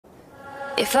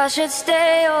if I should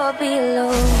stay or be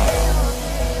alone.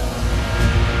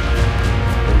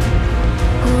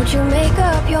 Won't you make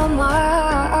up your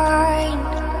mind?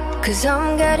 'Cause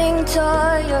I'm getting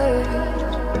tired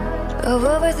of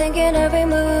overthinking every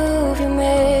move you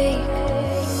make,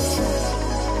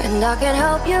 and I can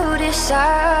help you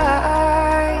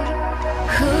decide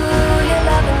who you're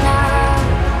loving now,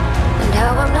 and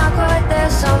how I'm not quite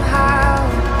there somehow.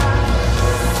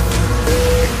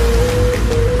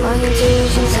 My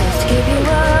intuition says to give you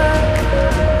up,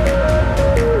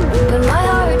 but my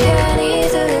heart can't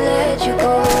easily let you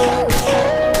go.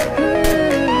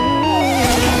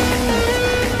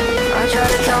 I try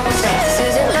to tell myself this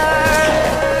isn't love,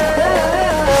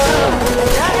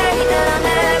 and I hate that I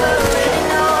never really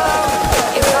know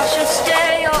if I should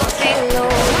stay or be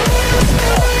alone.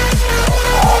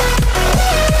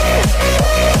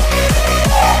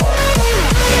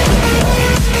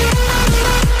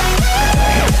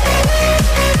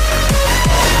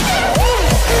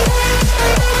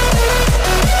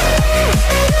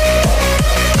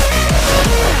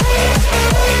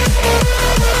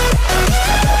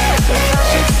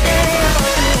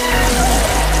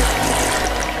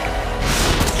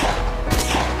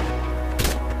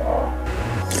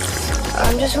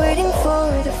 I'm just waiting for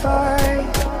the fire,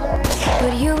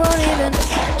 but you won't even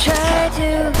try to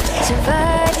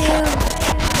survive.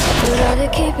 You'd rather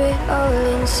keep it all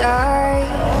inside,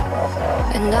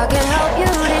 and I can help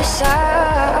you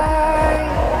decide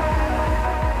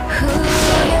who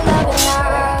you're loving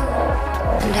now,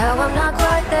 and how I'm not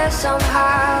quite there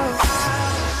somehow.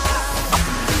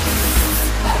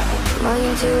 My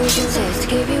intuition says to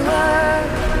give you up,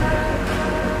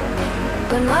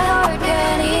 but my heart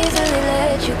can't easily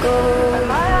let you go.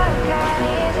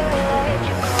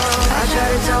 I try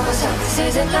to tell myself this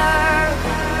isn't love,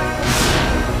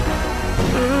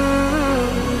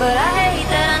 but I hate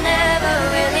that I never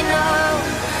really know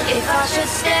if I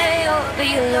should stay or be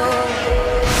alone.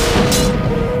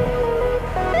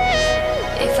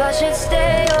 If I should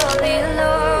stay or be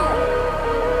alone.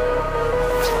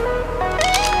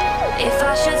 If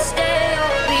I should stay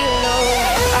or be alone.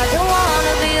 I don't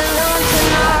wanna be alone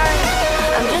tonight.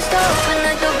 I'm just hoping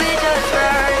that you'll be just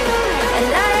right, and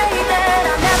I hate that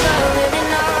I never really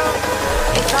know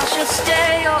if I should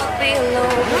stay or be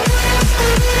alone.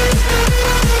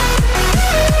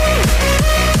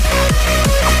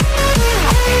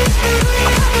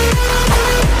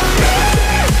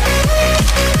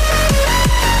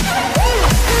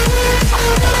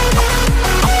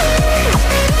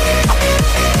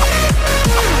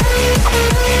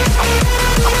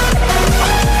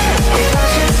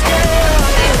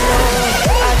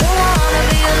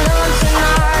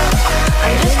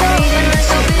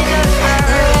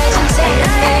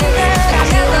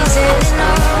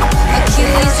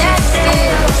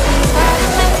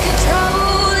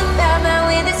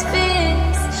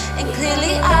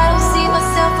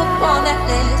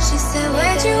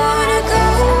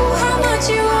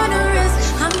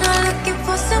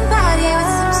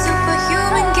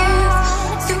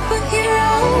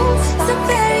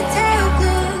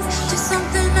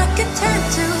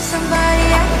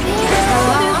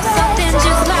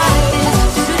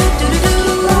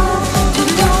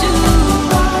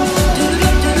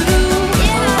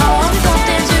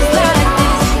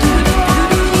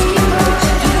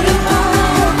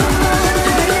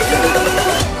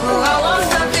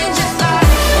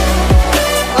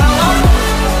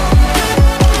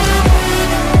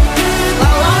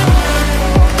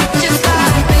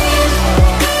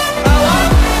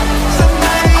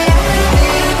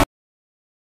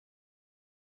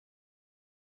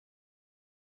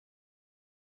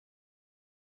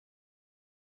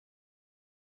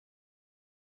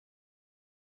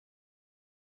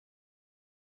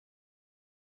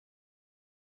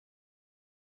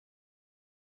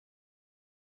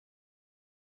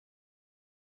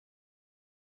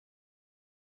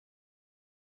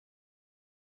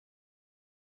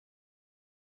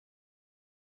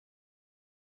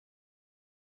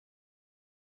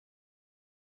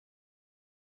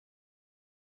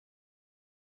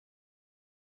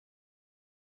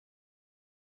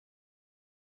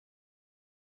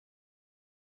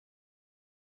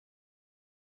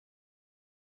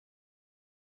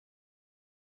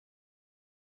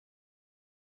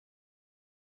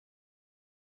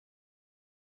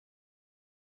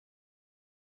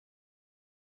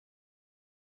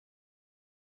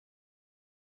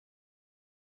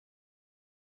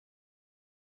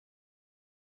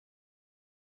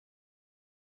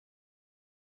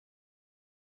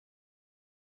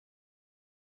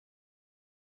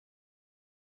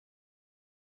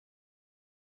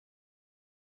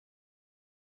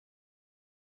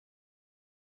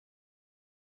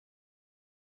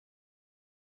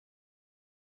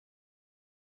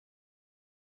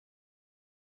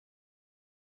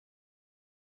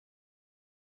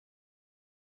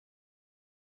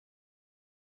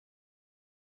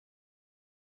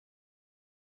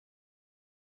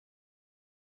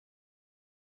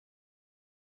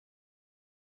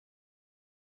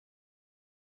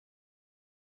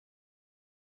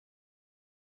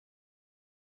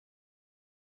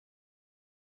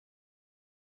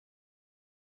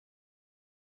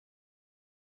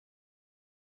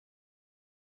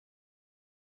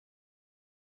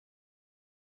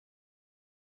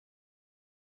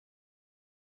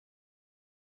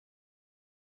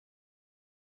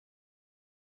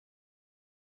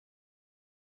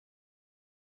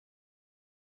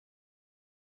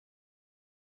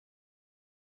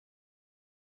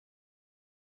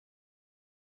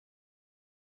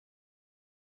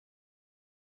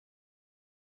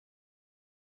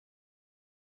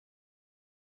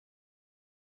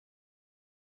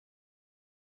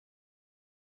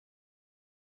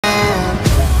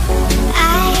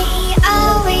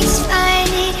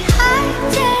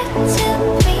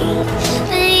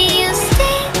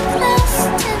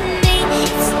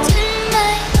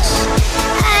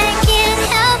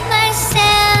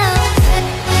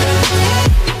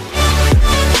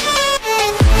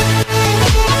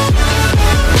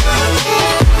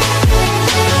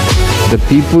 The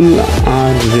people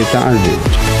are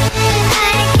retarded.